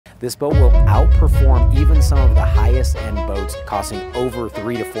This boat will outperform even some of the highest end boats costing over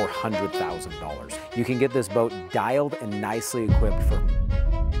 $300,000 to $400,000. You can get this boat dialed and nicely equipped for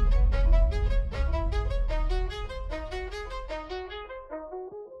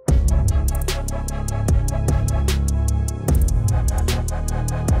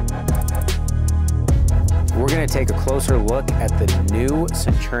We're going to take a closer look at the new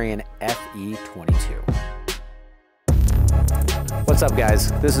Centurion FE22. What's up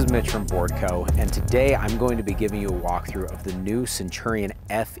guys, this is Mitch from Boardco, and today I'm going to be giving you a walkthrough of the new Centurion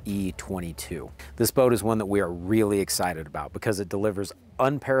FE22. This boat is one that we are really excited about because it delivers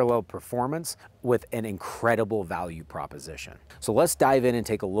unparalleled performance with an incredible value proposition. So let's dive in and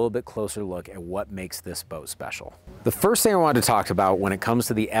take a little bit closer look at what makes this boat special. The first thing I wanted to talk about when it comes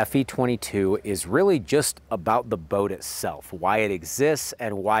to the FE22 is really just about the boat itself, why it exists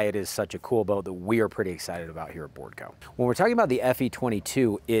and why it is such a cool boat that we are pretty excited about here at Boardco. When we're talking about the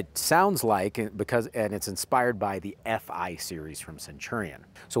FE22, it sounds like, and it's inspired by the FI series from Centurion.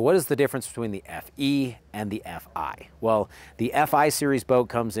 So what is the difference between the FE and the FI? Well, the FI series boat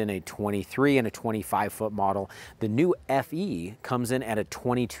comes in a 23 and a 25-foot model. The new FE comes in at a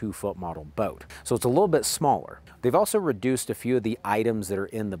 22-foot model boat. So it's a little bit smaller. They've also reduced a few of the items that are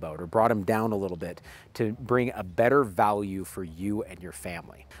in the boat, or brought them down a little bit to bring a better value for you and your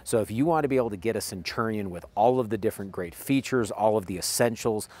family. So if you want to be able to get a Centurion with all of the different great features, all of the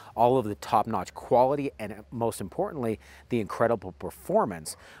essentials, all of the top-notch quality, and most importantly, the incredible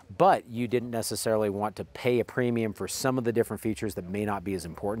performance, but you didn't necessarily want to pay a premium for some of the different features that may not be as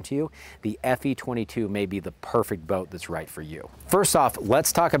important to you, the FE22 may be the perfect boat that's right for you. First off,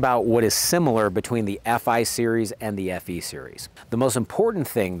 let's talk about what is similar between the FI series and the FE series. The most important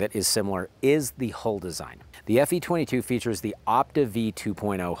thing that is similar is the hull design. The FE22 features the Opta V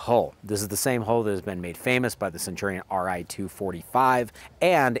 2.0 hull. This is the same hull that has been made famous by the Centurion RI 245,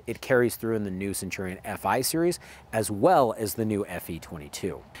 and it carries through in the new Centurion FI series as well as the new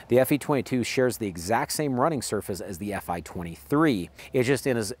FE22. The FE22 shares the exact same running surface as the FI23. It's just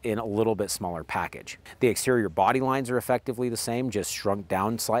in a little bit smaller package. The exterior body lines are effectively the same, just shrunk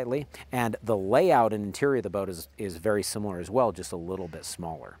down slightly, and the layout and interior of the boat is very similar as well, just a little bit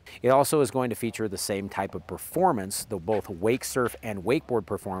smaller. It also is going to feature the same type of performance, though both wake surf and wakeboard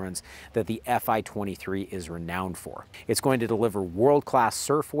performance, that the FI23 is renowned for. It's going to deliver world-class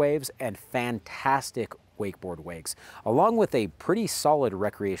surf waves and fantastic wakeboard wakes, along with a pretty solid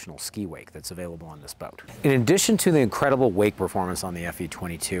recreational ski wake that's available on this boat. In addition to the incredible wake performance on the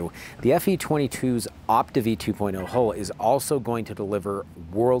FE22, the FE22's Opta V 2.0 hull is also going to deliver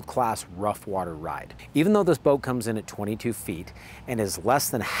world-class rough water ride. Even though this boat comes in at 22 feet and is less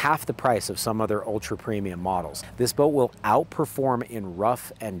than half the price of some other ultra premium models, this boat will outperform in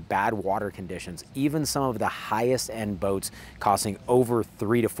rough and bad water conditions even some of the highest end boats costing over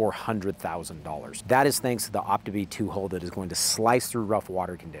 $300,000 to $400,000. That is thanks to the Opta V2 hull that is going to slice through rough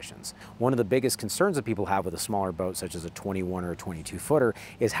water conditions. One of the biggest concerns that people have with a smaller boat such as a 21 or a 22 footer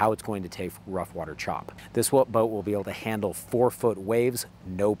is how it's going to take rough water chop. This boat will be able to handle 4-foot waves,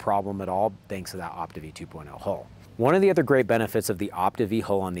 no problem at all, thanks to that Opta V 2.0 hull. One of the other great benefits of the Opta V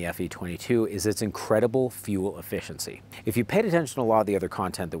hull on the FE22 is its incredible fuel efficiency. If you paid attention to a lot of the other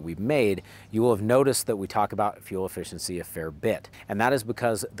content that we've made, you will have noticed that we talk about fuel efficiency a fair bit. And that is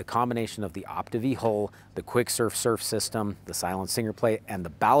because the combination of the Opta V hull, the Quick Surf system, the silent Singer plate, and the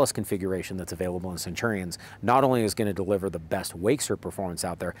ballast configuration that's available in Centurions not only is going to deliver the best wake surf performance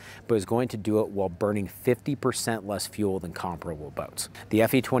out there, but is going to do it while burning 50% less fuel than comparable boats. The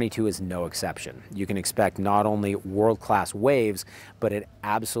FE22 is no exception. You can expect not only world-class waves, but an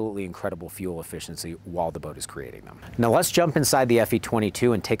absolutely incredible fuel efficiency while the boat is creating them. Now let's jump inside the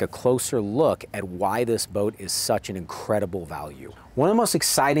FE22 and take a closer look at why this boat is such an incredible value. One of the most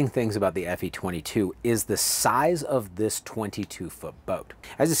exciting things about the FE22 is the size of this 22-foot boat.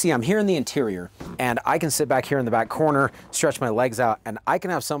 As you see, I'm here in the interior, and I can sit back here in the back corner, stretch my legs out, and I can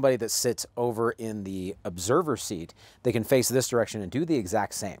have somebody that sits over in the observer seat that can face this direction and do the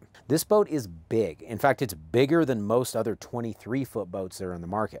exact same. This boat is big. In fact, it's bigger than most other 23-foot boats that are in the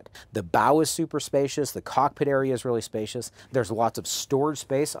market. The bow is super spacious. The cockpit area is really spacious. There's lots of storage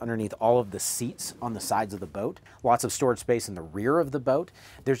space underneath all of the seats on the sides of the boat. Lots of storage space in the rear of the boat.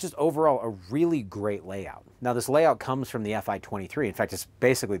 There's just overall a really great layout. Now this layout comes from the FI23. In fact, it's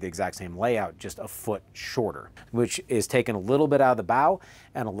basically the exact same layout, just a foot shorter, which is taken a little bit out of the bow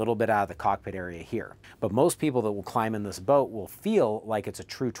and a little bit out of the cockpit area here. But most people that will climb in this boat will feel like it's a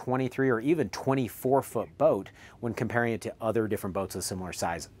true 23 or even 24-foot boat when comparing it to other different boats of similar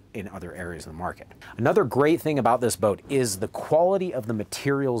size in other areas of the market. Another great thing about this boat is the quality of the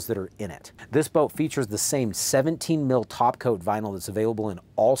materials that are in it. This boat features the same 17 mil top coat vinyl that's available in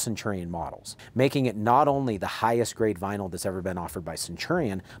all Centurion models, making it not only the highest grade vinyl that's ever been offered by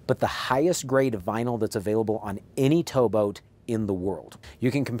Centurion, but the highest grade vinyl that's available on any towboat in the world.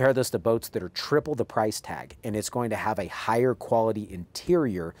 You can compare this to boats that are triple the price tag, and it's going to have a higher quality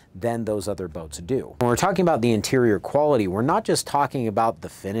interior than those other boats do. When we're talking about the interior quality, we're not just talking about the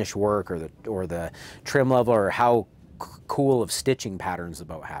finish work or the trim level or how cool of stitching patterns the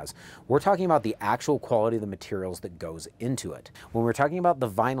boat has. We're talking about the actual quality of the materials that goes into it. When we're talking about the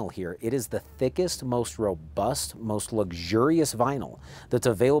vinyl here, it is the thickest, most robust, most luxurious vinyl that's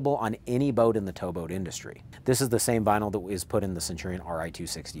available on any boat in the towboat industry. This is the same vinyl that is put in the Centurion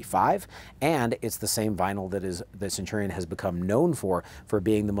RI-265, and it's the same vinyl that Centurion has become known for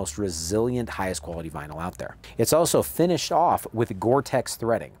being the most resilient, highest quality vinyl out there. It's also finished off with Gore-Tex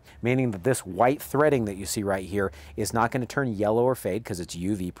threading, meaning that this white threading that you see right here is not going to turn yellow or fade because it's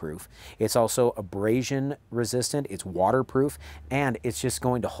UV proof. It's also abrasion resistant, it's waterproof, and it's just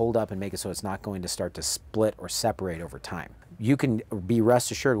going to hold up and make it so it's not going to start to split or separate over time. You can be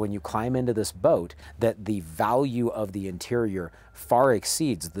rest assured when you climb into this boat that the value of the interior far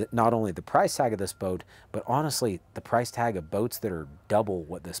exceeds not only the price tag of this boat, but honestly the price tag of boats that are double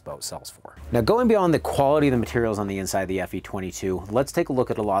what this boat sells for. Now, going beyond the quality of the materials on the inside of the FE22, let's take a look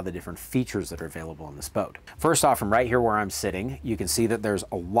at a lot of the different features that are available in this boat. First off, from right here where I'm sitting, you can see that there's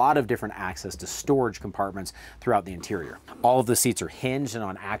a lot of different access to storage compartments throughout the interior. All of the seats are hinged and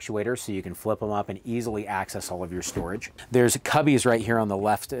on actuators, so you can flip them up and easily access all of your storage. There's cubbies right here on the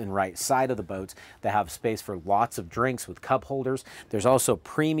left and right side of the boats that have space for lots of drinks with cup holders. There's also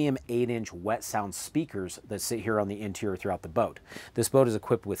premium 8-inch wet sound speakers that sit here on the interior throughout the boat. This boat is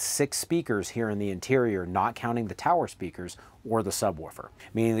equipped with 6 speakers here in the interior, not counting the tower speakers or the subwoofer,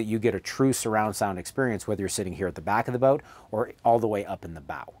 meaning that you get a true surround sound experience whether you're sitting here at the back of the boat or all the way up in the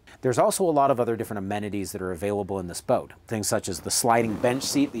bow. There's also a lot of other different amenities that are available in this boat. Things such as the sliding bench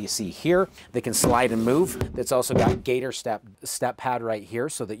seat that you see here that can slide and move. That's also got gator step pad right here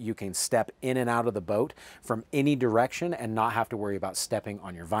so that you can step in and out of the boat from any direction and not have to worry about stepping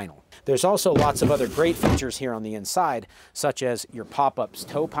on your vinyl. There's also lots of other great features here on the inside, such as your pop-ups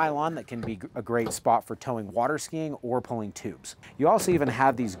tow pylon that can be a great spot for towing water skiing or pulling tubes. You also even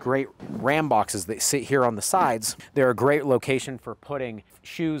have these great ram boxes that sit here on the sides. They're a great location for putting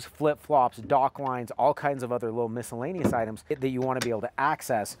shoes, flip-flops, dock lines, all kinds of other little miscellaneous items that you want to be able to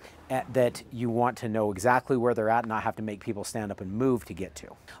access, that you want to know exactly where they're at and not have to make people stand up and move to get to.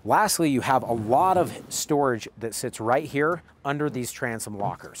 Lastly, you have a lot of storage that sits right here under these transom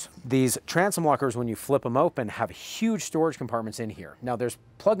lockers. These transom lockers, when you flip them open, have huge storage compartments in here. Now, there's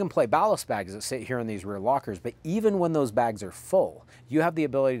plug-and-play ballast bags that sit here in these rear lockers, but even when those bags are full, you have the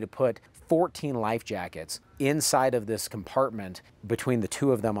ability to put 14 life jackets inside of this compartment between the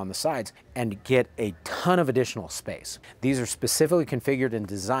two of them on the sides and get a ton of additional space. These are specifically configured and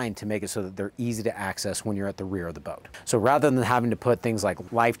designed to make it so that they're easy to access when you're at the rear of the boat. So rather than having to put things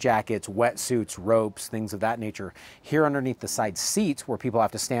like life jackets, wetsuits, ropes, things of that nature here underneath the side seats where people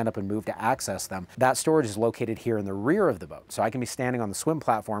have to stand up and move to access them, that storage is located here in the rear of the boat. So I can be standing on the swim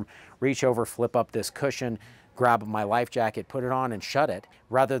platform, reach over, flip up this cushion, grab my life jacket, put it on and shut it,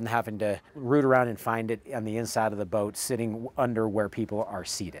 rather than having to root around and find it on the inside of the boat sitting under where people are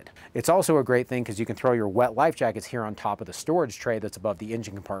seated. It's also a great thing because you can throw your wet life jackets here on top of the storage tray that's above the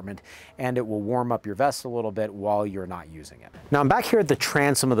engine compartment, and it will warm up your vest a little bit while you're not using it. Now I'm back here at the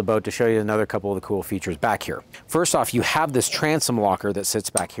transom of the boat to show you another couple of the cool features back here. First off, you have this transom locker that sits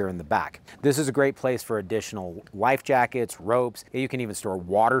back here in the back. This is a great place for additional life jackets, ropes. You can even store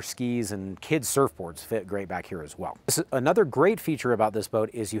water skis, and kids surfboards fit great back here as well. Another great feature about this boat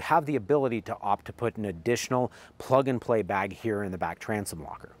is you have the ability to opt to put an additional plug-and-play bag here in the back transom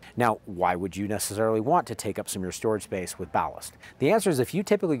locker. Now, why would you necessarily want to take up some of your storage space with ballast? The answer is if you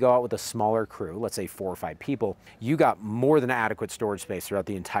typically go out with a smaller crew, let's say 4 or 5 people, you got more than adequate storage space throughout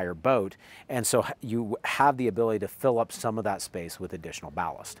the entire boat, and so you have the ability to fill up some of that space with additional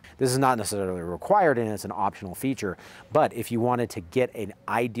ballast. This is not necessarily required and it's an optional feature, but if you wanted to get an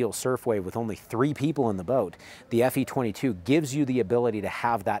ideal surf wave with only 3 people in the boat, the FE22 gives you the ability to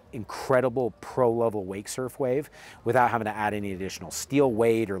have that incredible pro-level wake surf wave without having to add any additional steel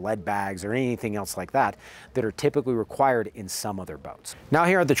weight or lead bags or anything else like that that are typically required in some other boats. Now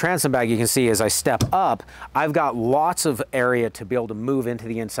here at the transom bag, you can see as I step up, I've got lots of area to be able to move into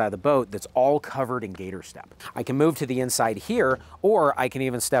the inside of the boat that's all covered in gator step. I can move to the inside here, or I can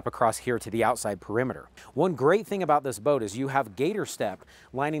even step across here to the outside perimeter. One great thing about this boat is you have gator step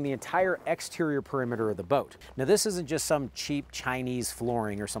lining the entire exterior perimeter of the boat. boat. Now this isn't just some cheap Chinese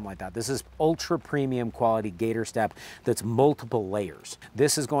flooring or something like that. This is ultra premium quality gator step that's multiple layers.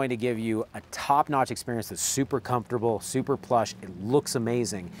 This is going to give you a top-notch experience that's super comfortable, super plush, it looks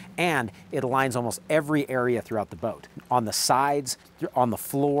amazing, and it aligns almost every area throughout the boat. On the sides, on the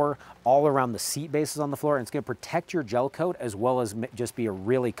floor, all around the seat bases on the floor, and it's going to protect your gel coat as well as just be a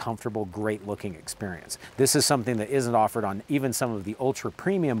really comfortable, great looking experience. This is something that isn't offered on even some of the ultra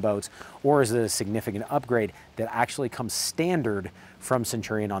premium boats, or is it a significant upgrade that actually comes standard from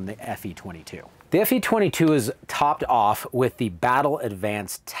Centurion on the FE22. The FE22 is topped off with the Battle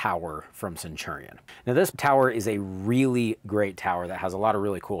Advanced Tower from Centurion. Now this tower is a really great tower that has a lot of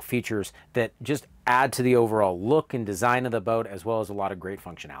really cool features that just add to the overall look and design of the boat, as well as a lot of great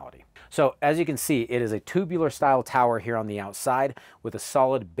functionality. So as you can see, it is a tubular style tower here on the outside with a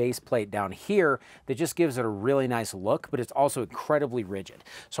solid base plate down here that just gives it a really nice look, but it's also incredibly rigid.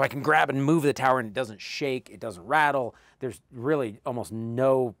 So I can grab and move the tower and it doesn't shake, it doesn't rattle. There's really almost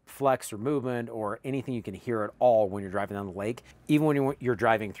no flex or movement or anything you can hear at all when you're driving down the lake, even when you're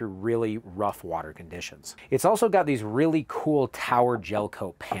driving through really rough water conditions. It's also got these really cool tower gel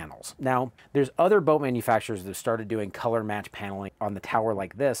coat panels. Now, there's other boat manufacturers that have started doing color match paneling on the tower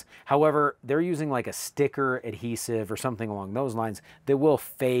like this. However, they're using like a sticker adhesive or something along those lines that will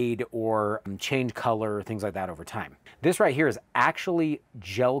fade or change color, things like that over time. This right here is actually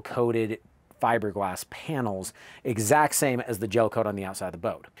gel coated fiberglass panels, exact same as the gel coat on the outside of the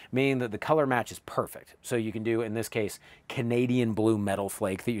boat, meaning that the color match is perfect. So you can do, in this case, Canadian blue metal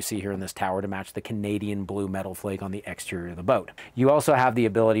flake that you see here in this tower to match the Canadian blue metal flake on the exterior of the boat. You also have the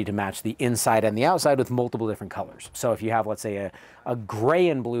ability to match the inside and the outside with multiple different colors. So if you have, let's say, a gray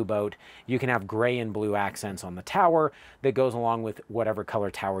and blue boat, you can have gray and blue accents on the tower that goes along with whatever color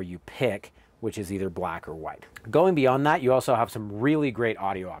tower you pick, which is either black or white. Going beyond that, you also have some really great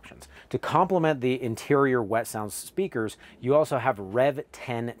audio options. To complement the interior wet sound speakers, you also have Rev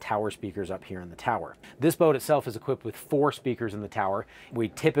 10 tower speakers up here in the tower. This boat itself is equipped with 4 speakers in the tower. We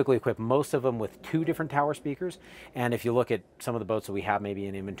typically equip most of them with 2 different tower speakers, and if you look at some of the boats that we have maybe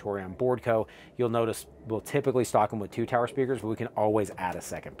in inventory on Boardco, you'll notice we'll typically stock them with 2 tower speakers, but we can always add a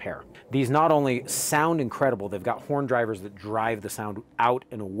second pair. These not only sound incredible, they've got horn drivers that drive the sound out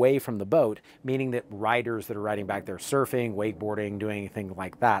and away from the boat, meaning that riders that are riding back there surfing, wakeboarding, doing anything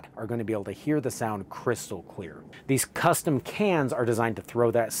like that are going to be able to hear the sound crystal clear. These custom cans are designed to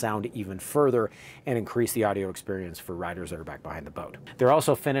throw that sound even further and increase the audio experience for riders that are back behind the boat. They're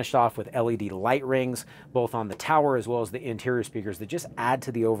also finished off with LED light rings, both on the tower as well as the interior speakers, that just add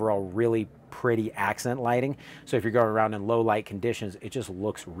to the overall really pretty accent lighting. So if you're going around in low light conditions, it just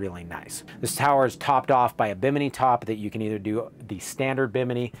looks really nice. This tower is topped off by a bimini top that you can either do the standard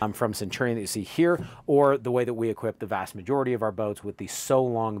bimini from Centurion that you see here, or the way that we equip the vast majority of our boats with the So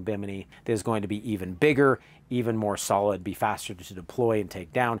Long bimini that is going to be even bigger, even more solid, be faster to deploy and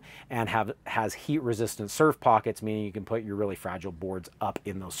take down, and has heat-resistant surf pockets, meaning you can put your really fragile boards up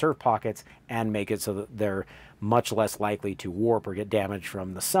in those surf pockets and make it so that they're much less likely to warp or get damaged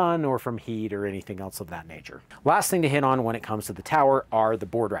from the sun or from heat or anything else of that nature. Last thing to hit on when it comes to the tower are the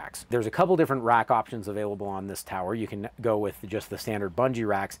board racks. There's a couple different rack options available on this tower. You can go with just the standard bungee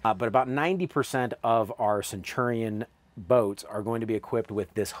racks, but about 90% of our Centurion boats are going to be equipped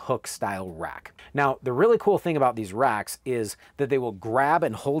with this hook style rack. Now, the really cool thing about these racks is that they will grab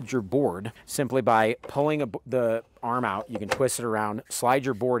and hold your board simply by pulling the arm out. You can twist it around, slide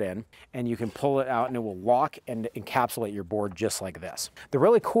your board in, and you can pull it out and it will lock and encapsulate your board just like this. The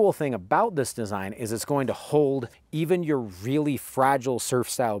really cool thing about this design is it's going to hold even your really fragile surf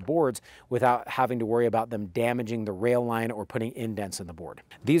style boards without having to worry about them damaging the rail line or putting indents in the board.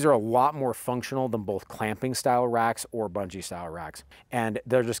 These are a lot more functional than both clamping style racks or bungee style racks, and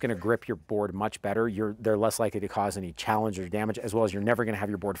they're just going to grip your board much better. They're less likely to cause any challenge or damage, as well as you're never going to have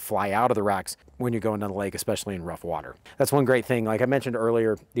your board fly out of the racks when you're going down the lake, especially in rough water. That's one great thing. Like I mentioned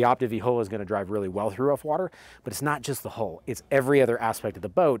earlier, the Optiv hull is going to drive really well through rough water, but it's not just the hull. It's every other aspect of the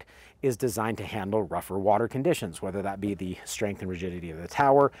boat is designed to handle rougher water conditions, whether that be the strength and rigidity of the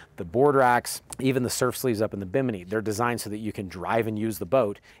tower, the board racks, even the surf sleeves up in the bimini. They're designed so that you can drive and use the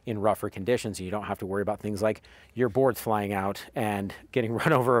boat in rougher conditions, and you don't have to worry about things like your boards flying out and getting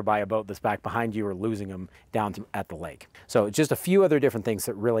run over by a boat that's back behind you or losing them down at the lake. So just a few other different things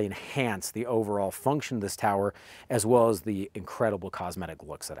that really enhance the overall function of this tower as well as the incredible cosmetic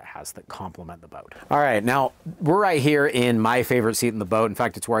looks that it has that complement the boat. All right, now we're right here in my favorite seat in the boat. In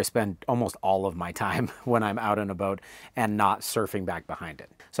fact, it's where I spend almost all of my time when I'm out in a boat and not surfing back behind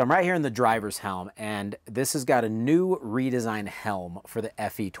it. So I'm right here in the driver's helm, and this has got a new redesigned helm for the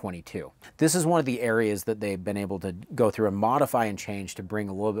FE22. This is one of the areas that they've been able to go through and modify and change to bring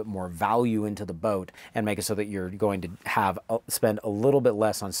a little bit more value into the boat and make it so that you're going to have spend a little bit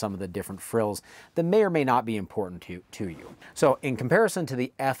less on some of the different frills that may or may not be important to you. So in comparison to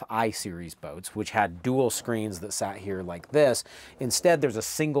the FI series boats, which had dual screens that sat here like this, instead there's a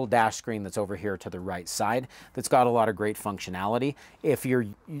single dash screen that's over here to the right side that's got a lot of great functionality. If you're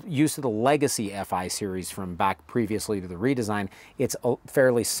used to the legacy FI series from back previously to the redesign, it's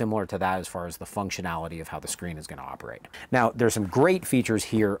fairly similar to that as far as the functionality of how the screen is going to operate. Now, there's some great features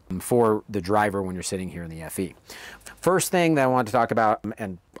here for the driver when you're sitting here in the FE. First thing that I want to talk about,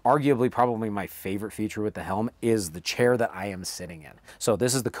 and arguably probably my favorite feature with the helm, is the chair that I am sitting in. So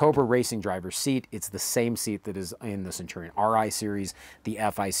this is the Cobra Racing driver's seat. It's the same seat that is in the Centurion RI series, the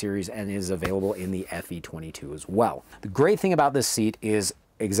FI series, and is available in the FE22 as well. The great thing about this seat is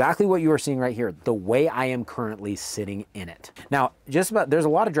exactly what you are seeing right here, the way I am currently sitting in it. Now, there's a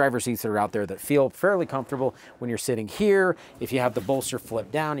lot of driver seats that are out there that feel fairly comfortable when you're sitting here, if you have the bolster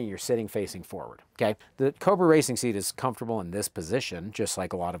flipped down and you're sitting facing forward, okay? The Cobra Racing seat is comfortable in this position, just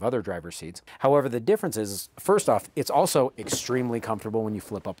like a lot of other driver seats. However, the difference is, first off, it's also extremely comfortable when you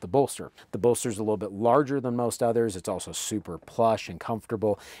flip up the bolster. The bolster's a little bit larger than most others. It's also super plush and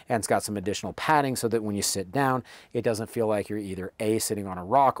comfortable, and it's got some additional padding so that when you sit down, it doesn't feel like you're either A, sitting on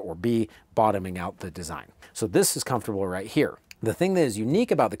a rock, or B, bottoming out the design. So this is comfortable right here. The thing that is unique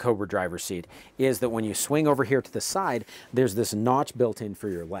about the Cobra driver's seat is that when you swing over here to the side, there's this notch built in for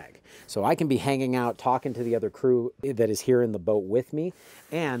your leg. So I can be hanging out, talking to the other crew that is here in the boat with me,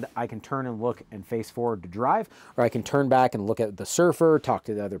 and I can turn and look and face forward to drive, or I can turn back and look at the surfer, talk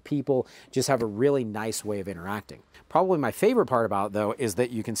to the other people, just have a really nice way of interacting. Probably my favorite part about it, though, is that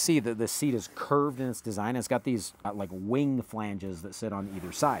you can see that this seat is curved in its design. It's got these like wing flanges that sit on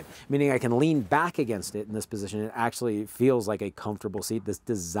either side, meaning I can lean back against it in this position. It actually feels like a comfortable seat that's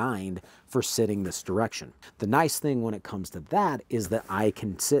designed for sitting this direction. The nice thing when it comes to that is that I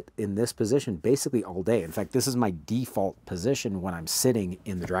can sit in this position basically all day. In fact, this is my default position when I'm sitting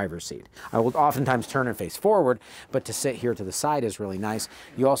in the driver's seat. I will oftentimes turn and face forward, but to sit here to the side is really nice.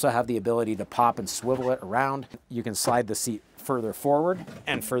 You also have the ability to pop and swivel it around. You can slide the seat further forward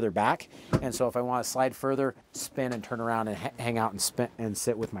and further back. And so if I want to slide further, spin and turn around and hang out and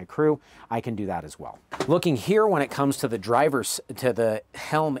sit with my crew, I can do that as well. Looking here when it comes to the the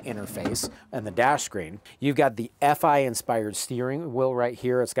helm interface and the dash screen, you've got the FI inspired steering wheel right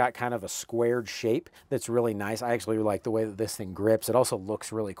here. It's got kind of a squared shape that's really nice. I actually like the way that this thing grips. It also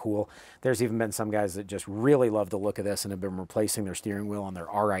looks really cool. There's even been some guys that just really love the look of this and have been replacing their steering wheel on their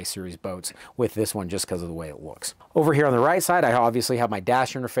RI series boats with this one just because of the way it looks. Over here on the right side, I obviously have my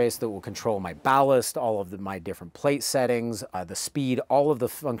dash interface that will control my ballast, all of my different plate settings, the speed, all of the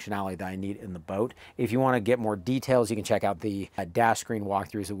functionality that I need in the boat. If you want to get more details, you can check out the dash screen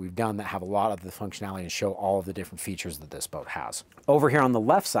walkthroughs that we've done that have a lot of the functionality and show all of the different features that this boat has. Over here on the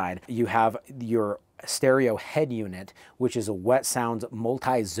left side, you have your stereo head unit, which is a wet sounds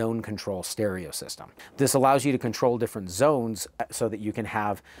multi-zone control stereo system. This allows you to control different zones so that you can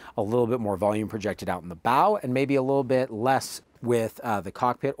have a little bit more volume projected out in the bow and maybe a little bit less with the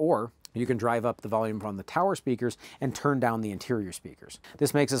cockpit, or you can drive up the volume from the tower speakers and turn down the interior speakers.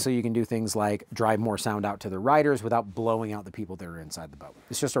 This makes it so you can do things like drive more sound out to the riders without blowing out the people that are inside the boat.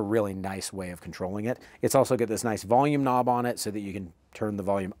 It's just a really nice way of controlling it. It's also got this nice volume knob on it so that you can turn the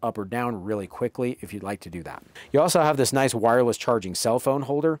volume up or down really quickly if you'd like to do that. You also have this nice wireless charging cell phone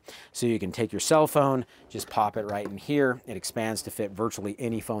holder, so you can take your cell phone, just pop it right in here. It expands to fit virtually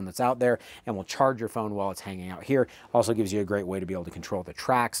any phone that's out there and will charge your phone while it's hanging out here. Also gives you a great way to be able to control the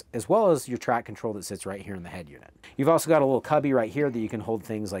tracks as well as your track control that sits right here in the head unit. You've also got a little cubby right here that you can hold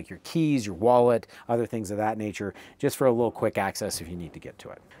things like your keys, your wallet, other things of that nature, just for a little quick access if you need to get to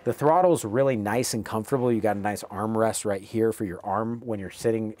it. The throttle is really nice and comfortable. You got a nice armrest right here for your arm when you're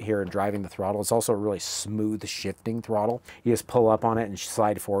sitting here and driving the throttle. It's also a really smooth shifting throttle. You just pull up on it and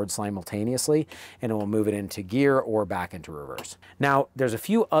slide forward simultaneously, and it will move it into gear or back into reverse. Now, there's a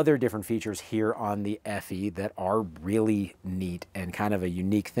few other different features here on the FE that are really neat and kind of a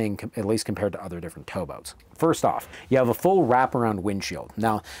unique thing, at least compared to other different towboats. First off, you have a full wraparound windshield.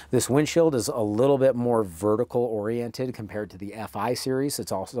 Now, this windshield is a little bit more vertical oriented compared to the FI series.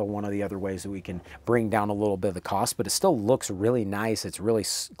 It's also one of the other ways that we can bring down a little bit of the cost, but it still looks really nice nice. It's really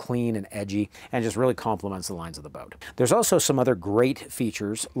clean and edgy and just really complements the lines of the boat. There's also some other great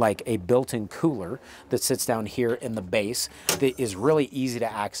features like a built-in cooler that sits down here in the base that is really easy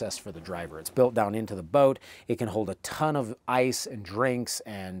to access for the driver. It's built down into the boat. It can hold a ton of ice and drinks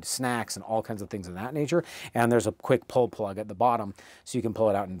and snacks and all kinds of things of that nature. And there's a quick pull plug at the bottom so you can pull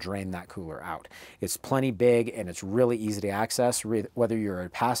it out and drain that cooler out. It's plenty big and it's really easy to access whether you're a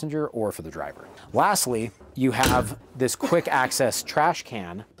passenger or for the driver. Lastly, you have this quick access trash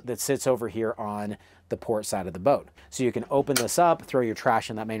can that sits over here on the port side of the boat. So you can open this up, throw your trash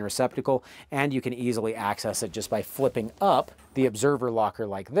in that main receptacle, and you can easily access it just by flipping up the observer locker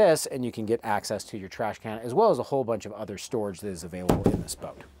like this, and you can get access to your trash can as well as a whole bunch of other storage that is available in this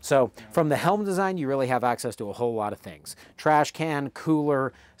boat. So from the helm design, you really have access to a whole lot of things. Trash can,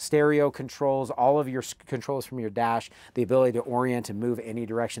 cooler, stereo controls, all of your controls from your dash, the ability to orient and move any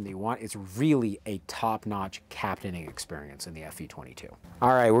direction that you want. It's really a top-notch captaining experience in the FE22.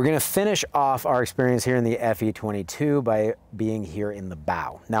 All right, we're gonna finish off our experience here in the FE22 by being here in the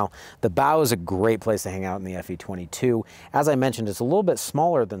bow. Now, the bow is a great place to hang out in the FE22. As I mentioned, it's a little bit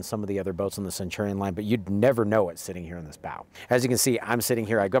smaller than some of the other boats on the Centurion line, but you'd never know it sitting here in this bow. As you can see, I'm sitting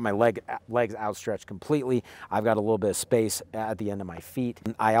here, I've got my legs outstretched completely. I've got a little bit of space at the end of my feet.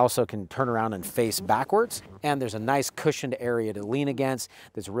 I also can turn around and face backwards, and there's a nice cushioned area to lean against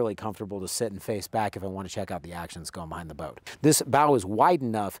that's really comfortable to sit and face back if I want to check out the action that's going behind the boat. This bow is wide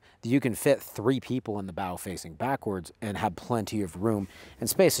enough that you can fit 3 people in the bow facing backwards and have plenty of room and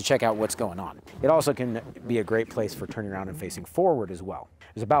space to check out what's going on. It also can be a great place for turning around and facing forward as well.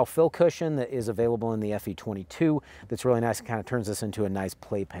 There's a bow fill cushion that is available in the FE22 that's really nice and kind of turns this into a nice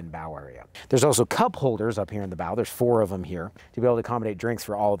playpen bow area. There's also cup holders up here in the bow. There's 4 of them here to be able to accommodate drinks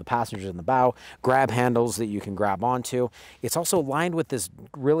for all of the passengers in the bow, grab handles that you can grab onto. It's also lined with this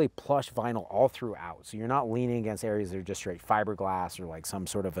really plush vinyl all throughout, so you're not leaning against areas that are just straight fiberglass or like some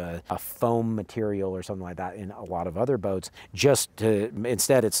sort of a foam material or something like that in a lot of other boats.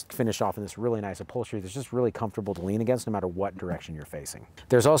 Instead, it's finished off in this really nice upholstery that's just really comfortable to lean against no matter what direction you're facing.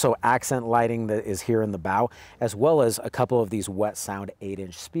 There's also accent lighting that is here in the bow, as well as a couple of these wet sound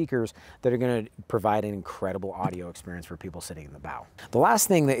 8-inch speakers that are going to provide an incredible audio experience for people sitting in the bow. The last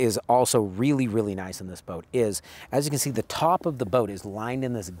thing that is also really, really nice in this boat is, as you can see, the top of the boat is lined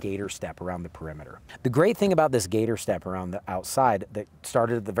in this gator step around the perimeter. The great thing about this gator step around the outside that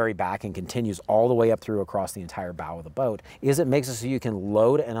started at the very back and continues all the way up through across the entire bow of the boat is it makes it so you can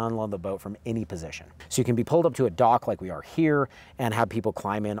load and unload the boat from any position. So you can be pulled up to a dock like we are here and have people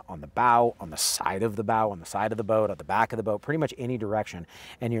climb in on the bow, on the side of the bow, on the side of the boat, at the back of the boat, pretty much any direction.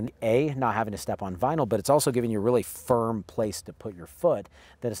 And you're not having to step on vinyl, but it's also giving you a really firm place to put your foot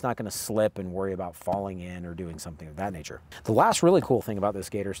that it's not going to slip and worry about falling in or doing something of that nature. The last really cool thing about this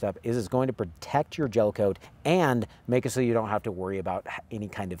gator step is it's going to protect your gel coat and make it so you don't have to worry about any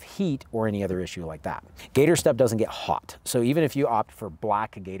kind of heat or any other issue like that. Gator step doesn't get hot, so even if you opt for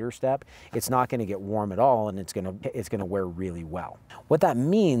black gator step, it's not going to get warm at all, and it's going to wear really well. What that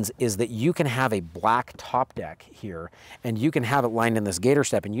means is that you can have a black top deck here, and you can have it lined in this gator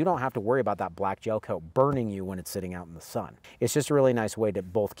step, and you don't have to worry about that black gel coat burning you when it's sitting out in the sun. It's just a really nice way to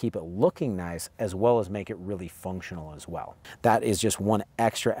both keep it looking nice as well as make it really functional as well. That is just one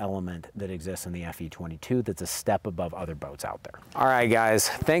extra element that exists in the FE22 that's a step above other boats out there. All right, guys,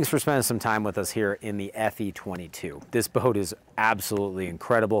 thanks for spending some time with us here in the FE22. This boat is absolutely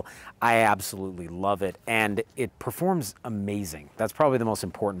incredible. I absolutely love it, and it performs amazing. That's probably the most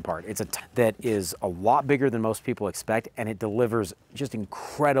important part. It's that is a lot bigger than most people expect, and it delivers just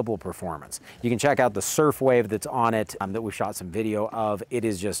incredible performance. You can check out the surf wave that's on it that we shot some video of. It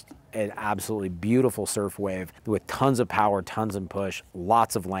is just an absolutely beautiful surf wave with tons of power, tons of push,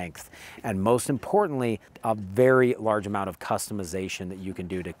 lots of length, and most importantly, a very large amount of customization that you can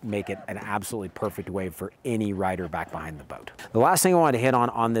do to make it an absolutely perfect wave for any rider back behind the boat. The last thing I wanted to hit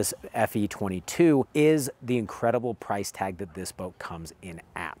on this FE22 is the incredible price tag that this boat comes in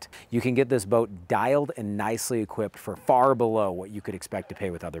at. You can get this boat dialed and nicely equipped for far below what you could expect to pay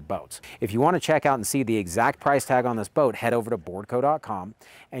with other boats. If you want to check out and see the exact price tag on this boat, head over to boardco.com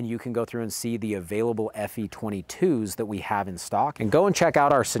and you can go through and see the available FE22s that we have in stock, and go and check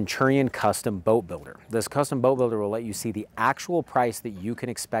out our Centurion custom boat builder. This custom boat builder will let you see the actual price that you can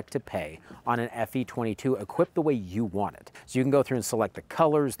expect to pay on an FE22 equipped the way you want it. So you can go through and select the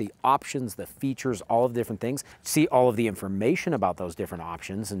colors, the options, the features, all of the different things, see all of the information about those different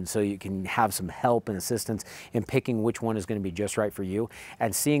options options, and so you can have some help and assistance in picking which one is going to be just right for you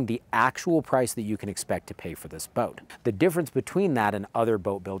and seeing the actual price that you can expect to pay for this boat. The difference between that and other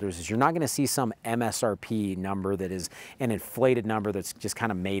boat builders is you're not going to see some MSRP number that is an inflated number that's just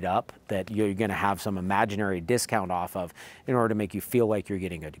kind of made up, that you're going to have some imaginary discount off of in order to make you feel like you're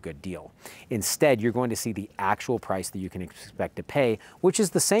getting a good deal. Instead, you're going to see the actual price that you can expect to pay, which is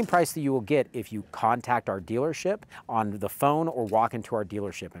the same price that you will get if you contact our dealership on the phone or walk into our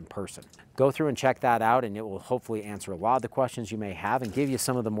dealership in person. Go through and check that out, and it will hopefully answer a lot of the questions you may have and give you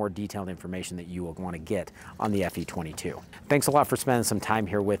some of the more detailed information that you will want to get on the FE22. Thanks a lot for spending some time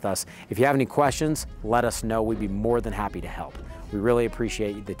here with us. If you have any questions, let us know. We'd be more than happy to help. We really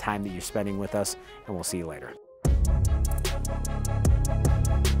appreciate the time that you're spending with us, and we'll see you later.